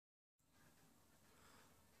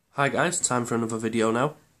Hi guys, time for another video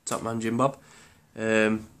now. Top man Jim Bob.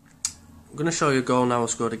 I'm going to show you a goal now I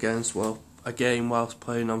scored against, a game whilst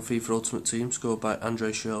playing on FIFA Ultimate Team, scored by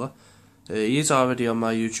Schurrle. He's already on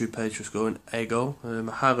my YouTube page for scoring a goal. I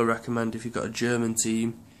highly recommend if you've got a German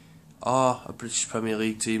team or a British Premier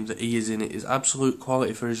League team that he is in. It is absolute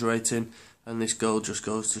quality for his rating, and this goal just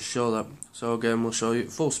goes to show that. So again, we'll show you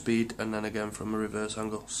at full speed and then again from a reverse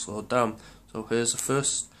angle, slowed down. So here's the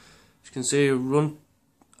first. As you can see, run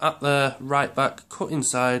at the right back, cut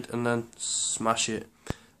inside and then smash it,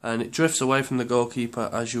 and it drifts away from the goalkeeper,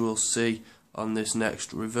 as you will see on this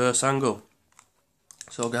next reverse angle.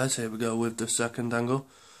 So guys, here we go with the second angle.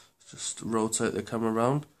 Just rotate the camera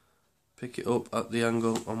around, pick it up at the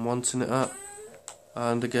angle I'm wanting it at,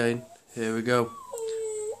 and again, here we go.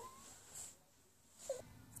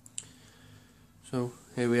 So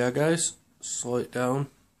here we are guys, slow it down,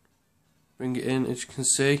 bring it in, as you can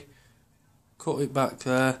see, cut it back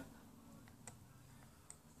there,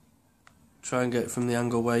 try and get it from the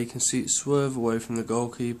angle where you can see it swerve away from the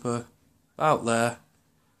goalkeeper, out there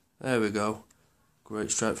we go.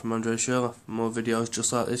 Great strike from Schurrle. For more videos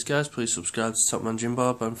just like this guys, please subscribe to Top Man Jim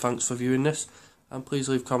Bob, and thanks for viewing this, and please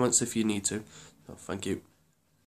leave comments if you need to. So, thank you.